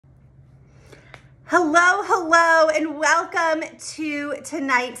Hello, hello, and welcome to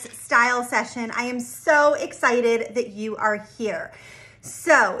tonight's style session. I am so excited that you are here.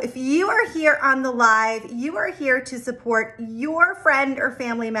 So if you are here on the live, you are here to support your friend or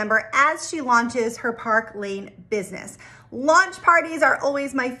family member as she launches her Park Lane business. Launch parties are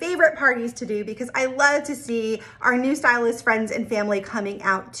always my favorite parties to do because I love to see our new stylist friends and family coming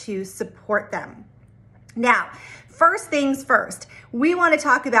out to support them. Now, first things first, we want to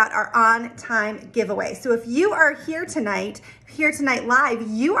talk about our on-time giveaway. So if you are here tonight live,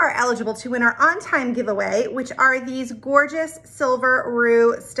 you are eligible to win our on-time giveaway, which are these gorgeous silver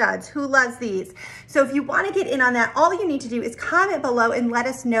roux studs. Who loves these? So if you want to get in on that, all you need to do is comment below and let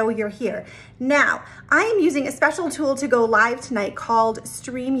us know you're here. Now, I am using a special tool to go live tonight called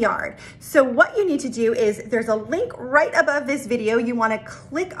StreamYard. So what you need to do is there's a link right above this video. You want to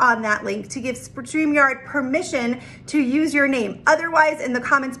click on that link to give StreamYard permission to use your name. Otherwise, in the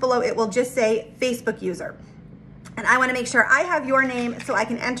comments below, it will just say Facebook user. And I want to make sure I have your name so I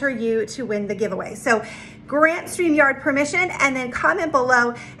can enter you to win the giveaway. So grant StreamYard permission and then comment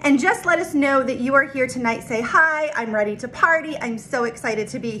below and just let us know that you are here tonight. Say, hi, I'm ready to party. I'm so excited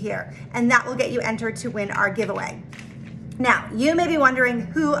to be here. And that will get you entered to win our giveaway. Now, you may be wondering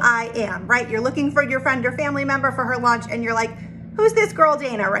who I am, right? You're looking for your friend or family member for her launch and you're like, who's this girl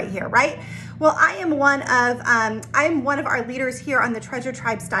Dana right here, right? Well, I'm one of our leaders here on the Treasure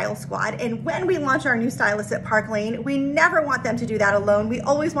Tribe Style Squad. And when we launch our new stylists at Park Lane, we never want them to do that alone. We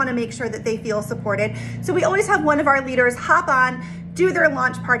always want to make sure that they feel supported. So we always have one of our leaders hop on, do their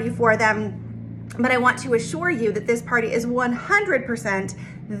launch party for them. But I want to assure you that this party is 100%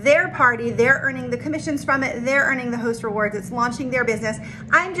 their party. They're earning the commissions from it. They're earning the host rewards. It's launching their business.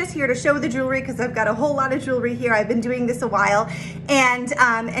 I'm just here to show the jewelry because I've got a whole lot of jewelry here. I've been doing this a while and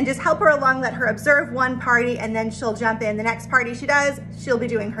just help her along, let her observe one party and then she'll jump in. The next party she does, she'll be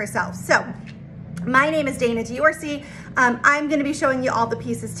doing herself. So my name is Dana Diorsi. I'm going to be showing you all the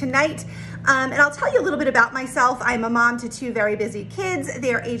pieces tonight. And I'll tell you a little bit about myself. I'm a mom to two very busy kids.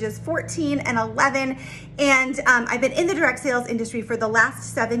 They're ages 14 and 11. And I've been in the direct sales industry for the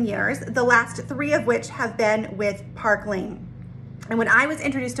last 7 years, the last 3 of which have been with Park Lane. And when I was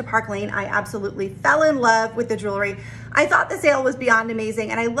introduced to Park Lane, I absolutely fell in love with the jewelry. I thought the sale was beyond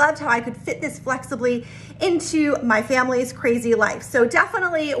amazing and I loved how I could fit this flexibly into my family's crazy life. So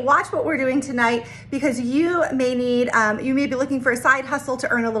definitely watch what we're doing tonight because you may be looking for a side hustle to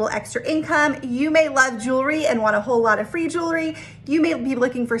earn a little extra income. You may love jewelry and want a whole lot of free jewelry. You may be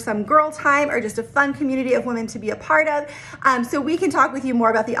looking for some girl time or just a fun community of women to be a part of. So we can talk with you more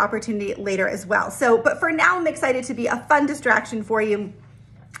about the opportunity later as well. So, but for now, I'm excited to be a fun distraction for you,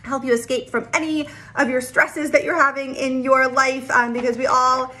 help you escape from any of your stresses that you're having in your life because we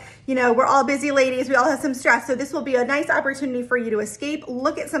all, we're all busy ladies. We all have some stress. So this will be a nice opportunity for you to escape,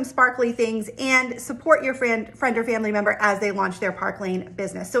 look at some sparkly things and support your friend or family member as they launch their Park Lane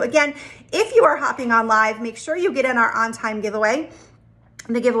business. So again, if you are hopping on live, make sure you get in our on-time giveaway.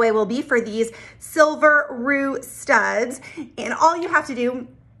 The giveaway will be for these silver roux studs. And all you have to do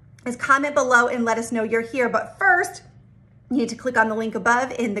is comment below and let us know you're here. But first, you need to click on the link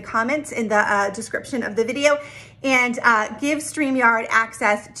above in the comments in the description of the video and give StreamYard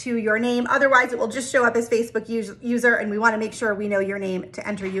access to your name. Otherwise, it will just show up as Facebook user and we want to make sure we know your name to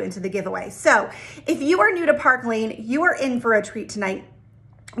enter you into the giveaway. So if you are new to Park Lane, you are in for a treat tonight.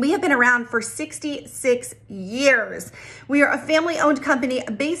 We have been around for 66 years. We are a family-owned company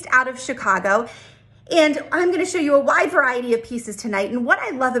based out of Chicago. And I'm going to show you a wide variety of pieces tonight. And what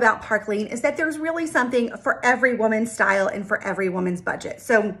I love about Park Lane is that there's really something for every woman's style and for every woman's budget.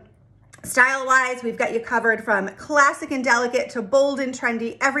 So style-wise, we've got you covered from classic and delicate to bold and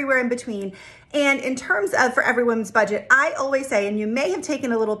trendy, everywhere in between. And in terms of for every woman's budget, I always say, and you may have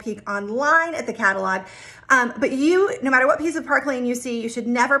taken a little peek online at the catalog, but no matter what piece of Park Lane you see, you should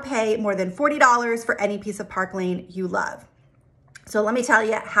never pay more than $40 for any piece of Park Lane you love. So let me tell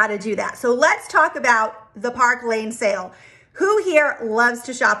you how to do that. So let's talk about the Park Lane sale. Who here loves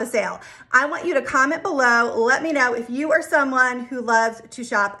to shop a sale? I want you to comment below. Let me know if you are someone who loves to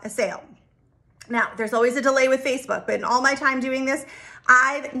shop a sale. Now, there's always a delay with Facebook, but in all my time doing this,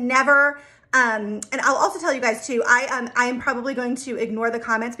 I've never, and I'll also tell you guys too, I'm probably going to ignore the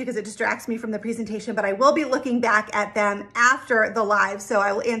comments because it distracts me from the presentation, but I will be looking back at them after the live. So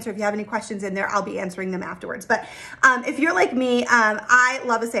I will answer if you have any questions in there, I'll be answering them afterwards. But if you're like me, I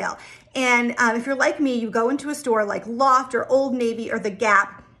love a sale. And if you're like me, you go into a store like Loft or Old Navy or The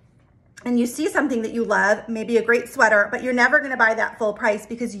Gap, and you see something that you love, maybe a great sweater, but you're never gonna buy that full price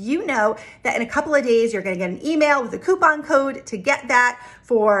because you know that in a couple of days, you're gonna get an email with a coupon code to get that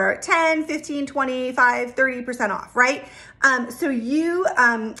for 10, 15, 25, 30% off, right? So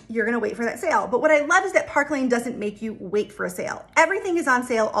you're gonna wait for that sale. But what I love is that Park Lane doesn't make you wait for a sale. Everything is on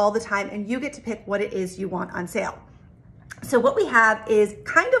sale all the time, and you get to pick what it is you want on sale. So what we have is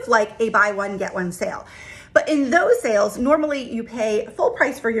kind of like a buy one, get one sale. But in those sales, normally you pay full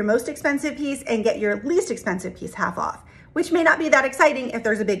price for your most expensive piece and get your least expensive piece half off, which may not be that exciting if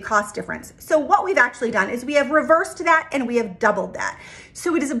there's a big cost difference. So what we've actually done is we have reversed that and we have doubled that.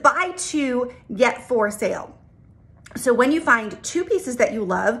 So it is a buy two, get four sale. So when you find two pieces that you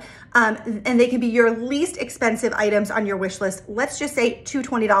love, and they can be your least expensive items on your wish list, let's just say two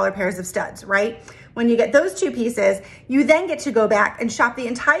 $20 pairs of studs, right? When you get those two pieces, you then get to go back and shop the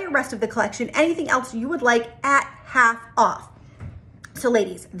entire rest of the collection, anything else you would like at half off. So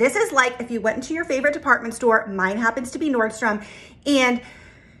ladies, this is like if you went into your favorite department store, mine happens to be Nordstrom, and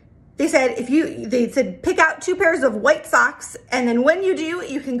they said, pick out two pairs of white socks, and then when you do,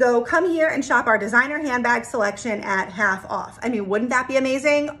 you can come here and shop our designer handbag selection at half off. I mean, wouldn't that be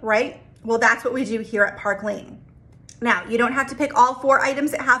amazing, right? Well, that's what we do here at Park Lane. Now, you don't have to pick all four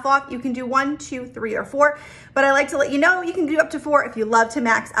items at half off. You can do 1, 2, 3, or 4, but I like to let you know you can do up to 4 if you love to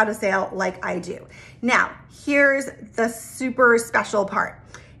max out a sale like I do. Now, here's the super special part.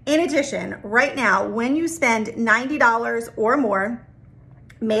 In addition, right now, when you spend $90 or more,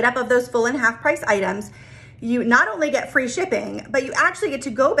 made up of those full and half price items, you not only get free shipping, but you actually get to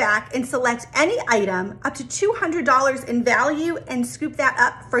go back and select any item up to $200 in value and scoop that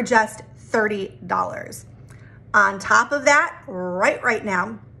up for just $30. On top of that, right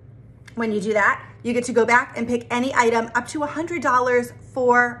now, when you do that, you get to go back and pick any item up to $100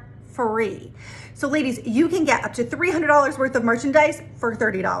 for free. So ladies, you can get up to $300 worth of merchandise for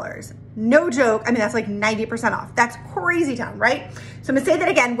 $30. No joke. I mean, that's like 90% off. That's crazy town, right? So I'm gonna say that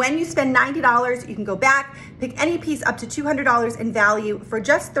again. When you spend $90, you can go back, pick any piece up to $200 in value for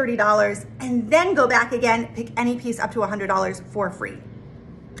just $30, and then go back again, pick any piece up to $100 for free.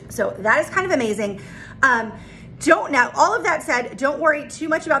 So that is kind of amazing. Now, all of that said, don't worry too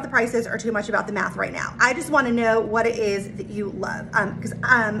much about the prices or too much about the math right now. I just want to know what it is that you love, because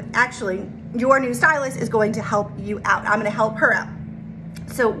actually your new stylist is going to help you out. I'm going to help her out.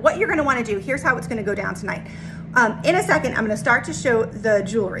 So what you're going to want to do, here's how it's going to go down tonight. In a second, I'm going to start to show the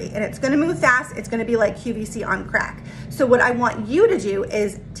jewelry, and it's going to move fast. It's going to be like QVC on crack. So what I want you to do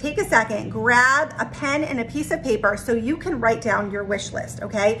is take a second, grab a pen and a piece of paper so you can write down your wish list,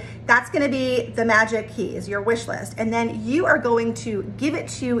 okay? That's going to be the magic key, is your wish list. And then you are going to give it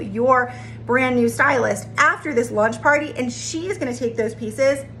to your brand new stylist after this launch party, and she is going to take those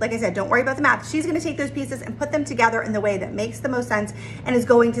pieces. Like I said, don't worry about the math. She's going to take those pieces and put them together in the way that makes the most sense and is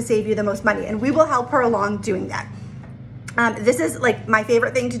going to save you the most money. And we will help her along doing that. This is like my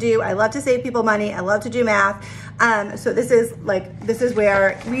favorite thing to do. I love to save people money. I love to do math. So this is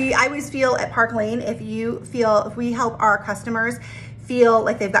where I always feel at Park Lane, if we help our customers feel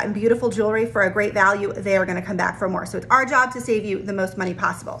like they've gotten beautiful jewelry for a great value, they are going to come back for more. So it's our job to save you the most money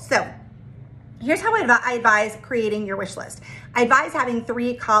possible. So here's how I advise creating your wish list. I advise having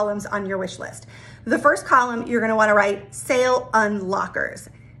 3 columns on your wish list. The first column, you're going to want to write sale unlockers.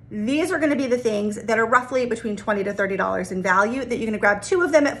 These are going to be the things that are roughly between $20 to $30 in value that you're going to grab 2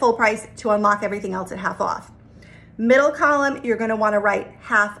 of them at full price to unlock everything else at half off. Middle column, you're going to want to write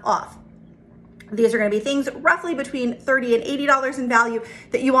half off. These are going to be things roughly between $30 and $80 in value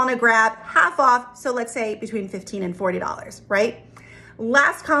that you want to grab half off. So let's say between $15 and $40, right?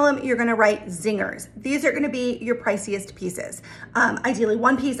 Last column, you're going to write zingers. These are going to be your priciest pieces. Ideally,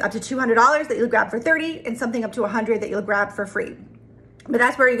 one piece up to $200 that you'll grab for $30 and something up to $100 that you'll grab for free. But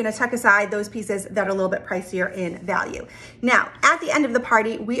that's where you're going to tuck aside those pieces that are a little bit pricier in value. Now, at the end of the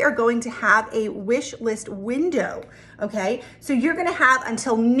party, we are going to have a wish list window, okay? So you're going to have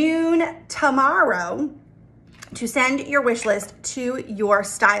until noon tomorrow to send your wish list to your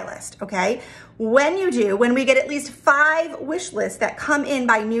stylist, okay? When we get at least 5 wish lists that come in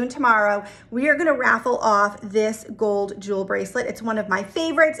by noon tomorrow, we are gonna raffle off this gold jewel bracelet. It's one of my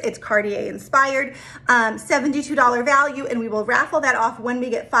favorites. It's Cartier inspired, $72 value, and we will raffle that off when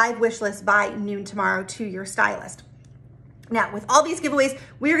we get 5 wish lists by noon tomorrow to your stylist. Now, with all these giveaways,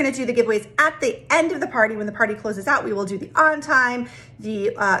 we are gonna do the giveaways at the end of the party. When the party closes out, we will do the on time,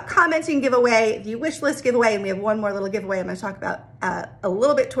 the commenting giveaway, the wish list giveaway, and we have one more little giveaway I'm gonna talk about a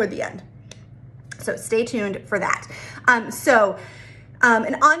little bit toward the end. So stay tuned for that.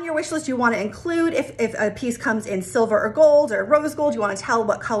 And on your wish list, you want to include if a piece comes in silver or gold or rose gold, you want to tell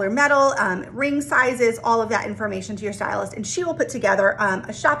what color metal, ring sizes, all of that information to your stylist, and she will put together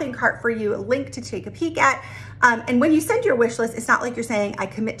a shopping cart for you, a link to take a peek at. And when you send your wish list, it's not like you're saying, I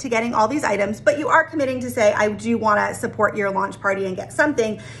commit to getting all these items, but you are committing to say, I do want to support your launch party and get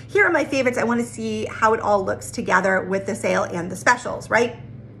something. Here are my favorites. I want to see how it all looks together with the sale and the specials, right?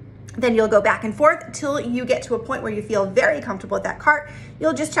 Then you'll go back and forth until you get to a point where you feel very comfortable with that cart.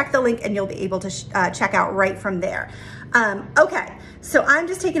 You'll just check the link and you'll be able to check out right from there. Okay, so I'm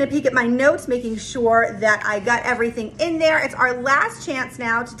just taking a peek at my notes, making sure that I got everything in there. It's our last chance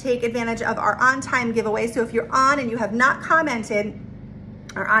now to take advantage of our on-time giveaway. So if you're on and you have not commented,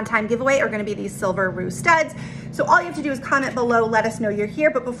 our on-time giveaway are gonna be these silver ruse studs. So all you have to do is comment below, let us know you're here.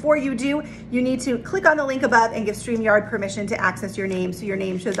 But before you do, you need to click on the link above and give StreamYard permission to access your name so your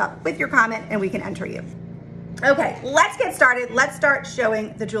name shows up with your comment and we can enter you. Okay, let's get started. Let's start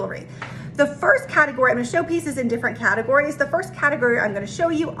showing the jewelry. The first category, I'm gonna show pieces in different categories. The first category I'm gonna show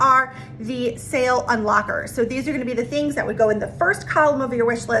you are the sale unlockers. So these are gonna be the things that would go in the first column of your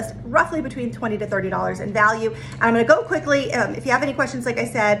wish list, roughly between $20 to $30 in value. And I'm gonna go quickly. If you have any questions, like I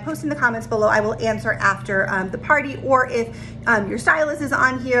said, post in the comments below. I will answer after the party, or if your stylist is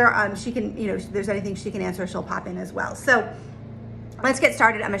on here, she can, if there's anything she can answer, she'll pop in as well. So let's get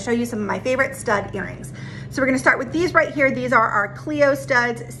started. I'm gonna show you some of my favorite stud earrings. So we're gonna start with these right here. These are our Cleo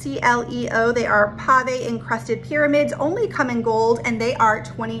studs, C-L-E-O. They are pave encrusted pyramids, only come in gold, and they are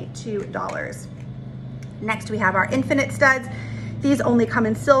 $22. Next we have our Infinite studs. These only come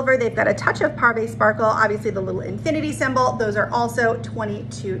in silver. They've got a touch of pave sparkle, obviously the little infinity symbol. Those are also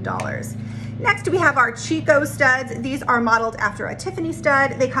 $22. Next, we have our Chico studs. These are modeled after a Tiffany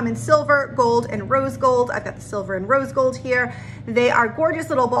stud. They come in silver, gold, and rose gold. I've got the silver and rose gold here. They are gorgeous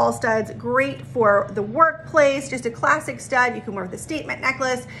little ball studs, great for the workplace, just a classic stud. You can wear with a statement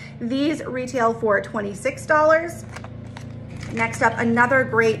necklace. These retail for $26. Next up, another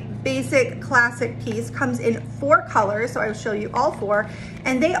great basic classic piece, comes in 4 colors, so I will show you all 4,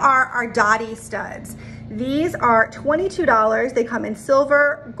 and they are our Dottie studs. These are $22. They come in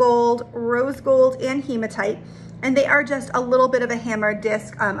silver, gold, rose gold, and hematite, and they are just a little bit of a hammered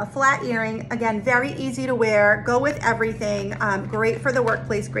disc, a flat earring. Again, very easy to wear, go with everything, great for the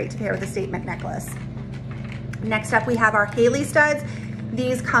workplace, great to pair with a statement necklace. Next up, we have our Haley studs.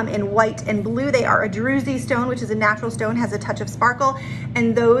 These come in white and blue. They are a druzy stone, which is a natural stone, has a touch of sparkle,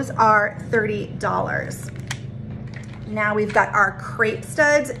 and those are $30. Now we've got our crepe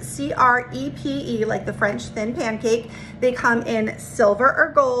studs, C-R-E-P-E, like the French thin pancake. They come in silver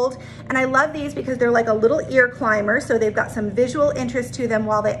or gold, and I love these because they're like a little ear climber, so they've got some visual interest to them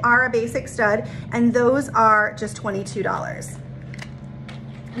while they are a basic stud, and those are just $22.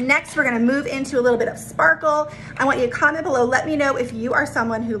 Next, we're gonna move into a little bit of sparkle. I want you to comment below. Let me know if you are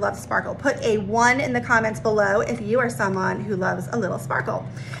someone who loves sparkle. Put a 1 in the comments below if you are someone who loves a little sparkle.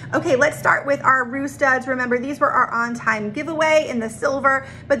 Okay, let's start with our ruse studs. Remember, these were our on-time giveaway in the silver,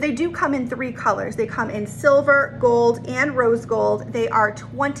 but they do come in 3 colors. They come in silver, gold, and rose gold. They are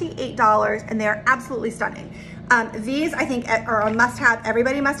 $28, and they are absolutely stunning. These I think are a must-have.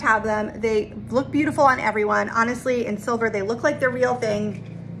 Everybody must have them. They look beautiful on everyone. Honestly, in silver, they look like the real thing.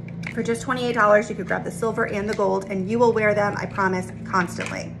 For just $28, you could grab the silver and the gold, and you will wear them, I promise,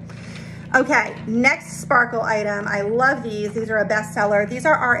 constantly. Okay, next sparkle item. I love these. These are a bestseller. These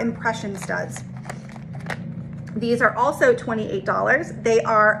are our impression studs. These are also $28. They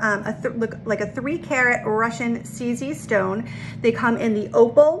are look like a 3-carat Russian CZ stone. They come in the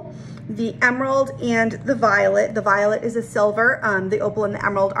opal, the emerald, and the violet. The violet is a silver. The opal and the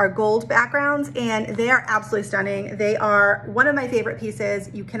emerald are gold backgrounds, and they are absolutely stunning. They are one of my favorite pieces.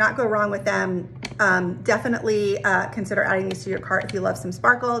 You cannot go wrong with them. Definitely consider adding these to your cart if you love some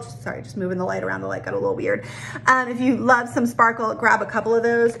sparkle. Sorry, just moving the light around. The light got a little weird. If you love some sparkle, grab a couple of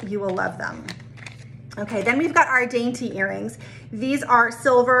those. You will love them. Okay, then we've got our dainty earrings. These are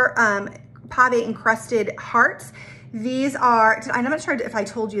silver pave encrusted hearts. These are, I'm not sure if I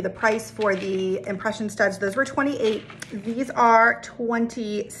told you the price for the impression studs. Those were $28. These are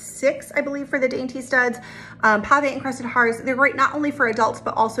 $26, I believe, for the dainty studs. Pave encrusted hearts, they're great not only for adults,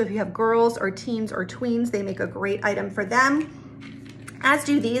 but also if you have girls or teens or tweens, they make a great item for them. As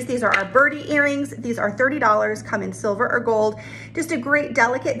do these. These are our birdie earrings. These are $30, come in silver or gold. Just a great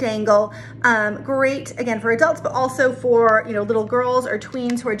delicate dangle. Great, again, for adults, but also for, little girls or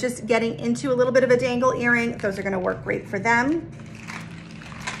tweens who are just getting into a little bit of a dangle earring. Those are gonna work great for them.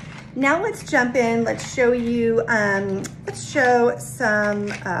 Now let's jump in. Let's show you, let's show some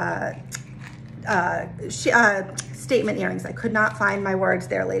statement earrings. I could not find my words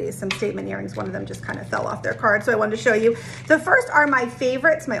there, ladies. Some statement earrings. One of them just kind of fell off their card, so I wanted to show you. The first are my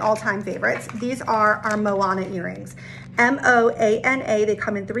favorites, my all-time favorites. These are our Moana earrings. M-O-A-N-A. They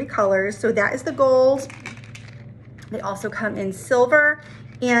come in 3 colors. So that is the gold. They also come in silver,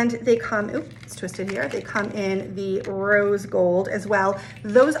 and they come, oops, it's twisted here. They come in the rose gold as well.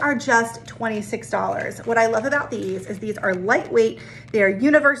 Those are just $26. What I love about these is these are lightweight. They are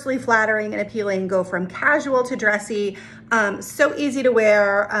universally flattering and appealing, go from casual to dressy. So easy to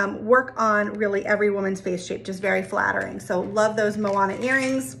wear, work on really every woman's face shape, just very flattering. So love those Moana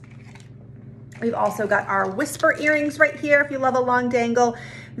earrings. We've also got our whisper earrings right here if you love a long dangle.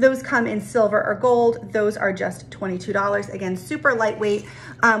 Those come in silver or gold. Those are just $22. Again, super lightweight.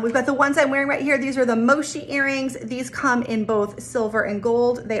 We've got the ones I'm wearing right here. These are the Moshi earrings. These come in both silver and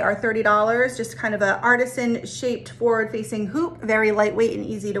gold. They are $30, just kind of an artisan shaped forward facing hoop, very lightweight and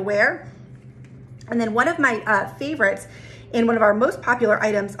easy to wear. And then one of my favorites and one of our most popular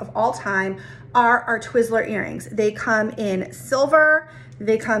items of all time are our Twizzler earrings. They come in silver,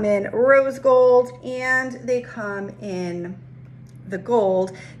 they come in rose gold, and they come in the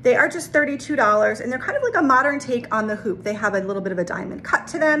gold. They are just $32, and they're kind of like a modern take on the hoop. They have a little bit of a diamond cut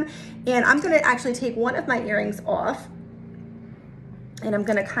to them, and I'm gonna actually take one of my earrings off, and I'm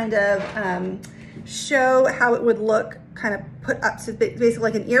gonna kind of show how it would look kind of put up. So basically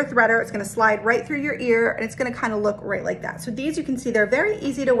like an ear threader. It's gonna slide right through your ear, and it's gonna kind of look right like that. So these, you can see, they're very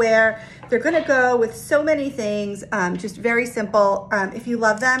easy to wear. They're gonna go with so many things, just very simple. If you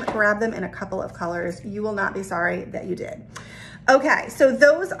love them, grab them in a couple of colors. You will not be sorry that you did. Okay, so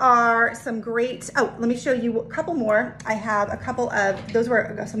those are some great, oh, let me show you a couple more. I have a couple of, those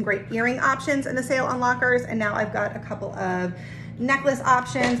were some great earring options in the sale unlockers, and now I've got a couple of necklace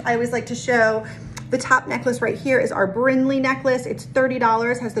options. I always like to show the top necklace right here is our Brindley necklace. It's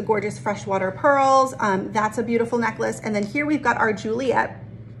 $30, has the gorgeous freshwater pearls. That's a beautiful necklace. And then here we've got our Juliet.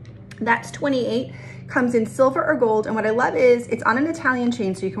 That's $28, comes in silver or gold. And what I love is it's on an Italian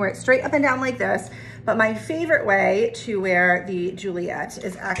chain, so you can wear it straight up and down like this. But my favorite way to wear the Juliet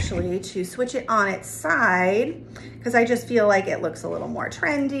is actually to switch it on its side, because I just feel like it looks a little more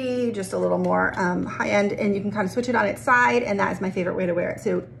trendy, just a little more high-end, and you can kind of switch it on its side, and that is my favorite way to wear it.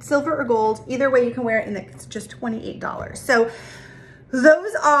 So silver or gold, either way you can wear it, and it's just $28. So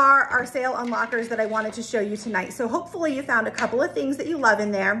those are our sale unlockers that I wanted to show you tonight. So hopefully you found a couple of things that you love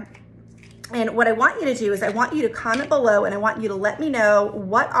in there. And what I want you to do is I want you to comment below, and I want you to let me know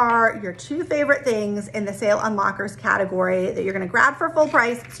what are your 2 favorite things in the sale unlockers category that you're gonna grab for full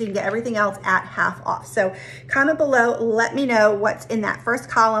price so you can get everything else at half off. So comment below, let me know what's in that first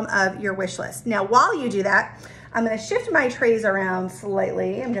column of your wish list. Now, while you do that, I'm gonna shift my trays around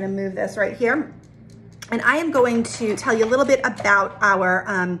slightly. I'm gonna move this right here. And I am going to tell you a little bit about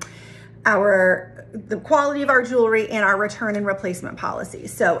the quality of our jewelry and our return and replacement policy.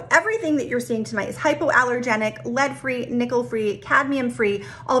 So everything that you're seeing tonight is hypoallergenic, lead-free, nickel-free, cadmium-free.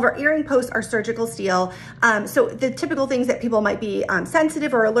 All of our earring posts are surgical steel. So the typical things that people might be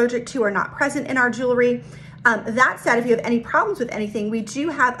sensitive or allergic to are not present in our jewelry. That said, if you have any problems with anything, we do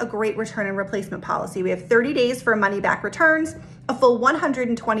have a great return and replacement policy. We have 30 days for money back returns, a full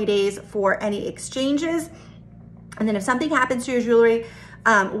 120 days for any exchanges. And then if something happens to your jewelry,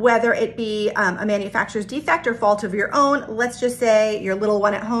 whether it be a manufacturer's defect or fault of your own, let's just say your little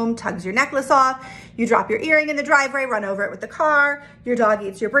one at home tugs your necklace off, you drop your earring in the driveway, run over it with the car, your dog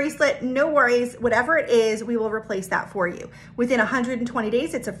eats your bracelet, no worries, whatever it is, we will replace that for you. Within 120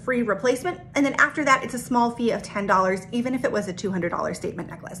 days, it's a free replacement. And then after that, it's a small fee of $10, even if it was a $200 statement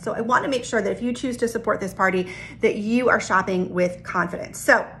necklace. So I want to make sure that if you choose to support this party, that you are shopping with confidence.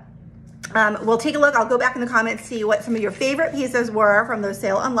 So we'll take a look. I'll go back in the comments, see what some of your favorite pieces were from those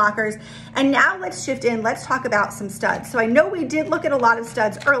sale unlockers. And now let's shift in. Let's talk about some studs. So I know we did look at a lot of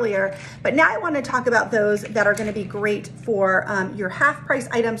studs earlier, but now I want to talk about those that are going to be great for your half price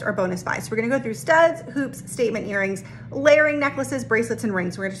items or bonus buys. So we're going to go through studs, hoops, statement earrings, layering necklaces, bracelets, and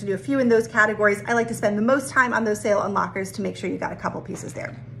rings. We're going to do a few in those categories. I like to spend the most time on those sale unlockers to make sure you got a couple pieces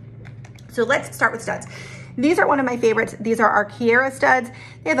there. So let's start with studs. These are one of my favorites. These are our Kiera studs.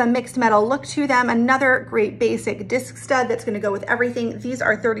 They have a mixed metal look to them. Another great basic disc stud that's gonna go with everything. These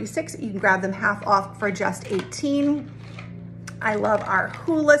are 36. You can grab them half off for just 18. I love our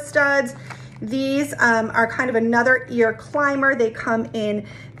hula studs. These are kind of another ear climber. They come in,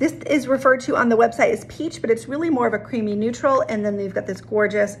 this is referred to on the website as peach, but it's really more of a creamy neutral. And then they've got this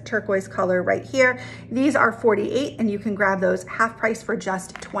gorgeous turquoise color right here. These are 48, and you can grab those half price for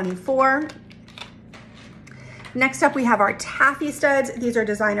just 24. Next up, we have our taffy studs. These are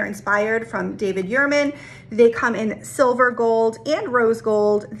designer inspired from David Yurman. They come in silver, gold, and rose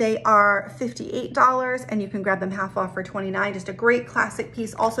gold. They are $58 and you can grab them half off for $29. Just a great classic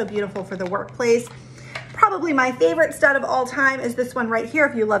piece, also beautiful for the workplace. Probably my favorite stud of all time is this one right here.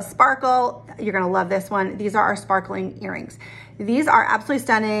 If you love sparkle, you're gonna love this one. These are our sparkling earrings. These are absolutely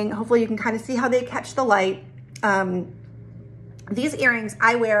stunning. Hopefully you can kind of see how they catch the light. These earrings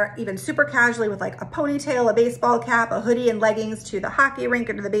I wear even super casually with like a ponytail, a baseball cap, a hoodie, and leggings to the hockey rink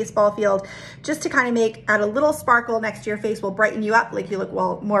or to the baseball field, just to kind of add a little sparkle next to your face. Will brighten you up, like you look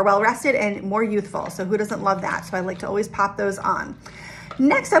more well-rested and more youthful. So who doesn't love that? So I like to always pop those on.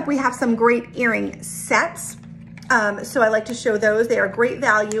 Next up, we have some great earring sets. So I like to show those. They are great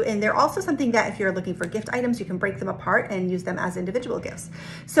value, and they're also something that if you're looking for gift items, you can break them apart and use them as individual gifts.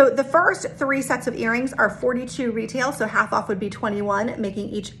 So the first 3 sets of earrings are $42 retail, so half off would be $21, making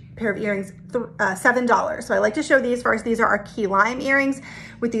each pair of earrings $7. So I like to show these first. These are our key lime earrings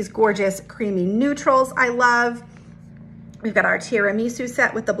with these gorgeous creamy neutrals I love. We've got our tiramisu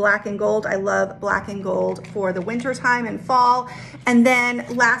set with the black and gold. I love black and gold for the winter time and fall. And then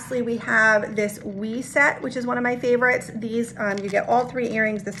lastly, we have this We set, which is one of my favorites. These, you get all 3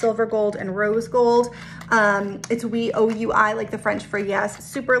 earrings, the silver gold and rose gold. It's We, O-U-I, like the French for yes.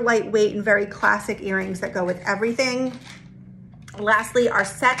 Super lightweight and very classic earrings that go with everything. Lastly, our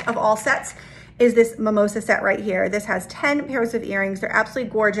set of all sets is this mimosa set right here. This has 10 pairs of earrings. They're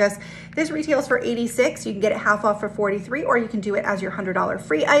absolutely gorgeous. This retails for $86. You can get it half off for $43, or you can do it as your $100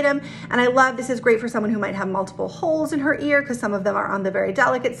 free item. And I love, this is great for someone who might have multiple holes in her ear, because some of them are on the very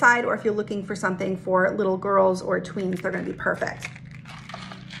delicate side, or if you're looking for something for little girls or tweens, they're gonna be perfect.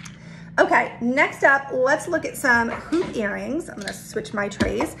 Okay, next up, let's look at some hoop earrings. I'm gonna switch my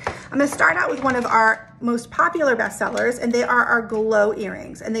trays. I'm gonna start out with one of our most popular bestsellers, and they are our glow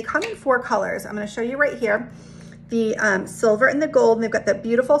earrings. And they come in 4 colors. I'm gonna show you right here, the silver and the gold, and they've got that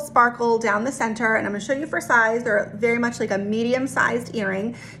beautiful sparkle down the center. And I'm gonna show you for size. They're very much like a medium-sized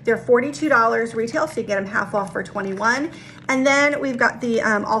earring. They're $42 retail, so you get them half off for $21. And then we've got the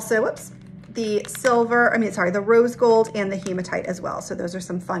the silver, the rose gold and the hematite as well. So those are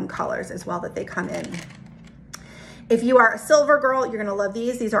some fun colors as well that they come in. If you are a silver girl, you're gonna love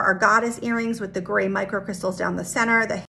these. These are our goddess earrings with the gray microcrystals down the center. The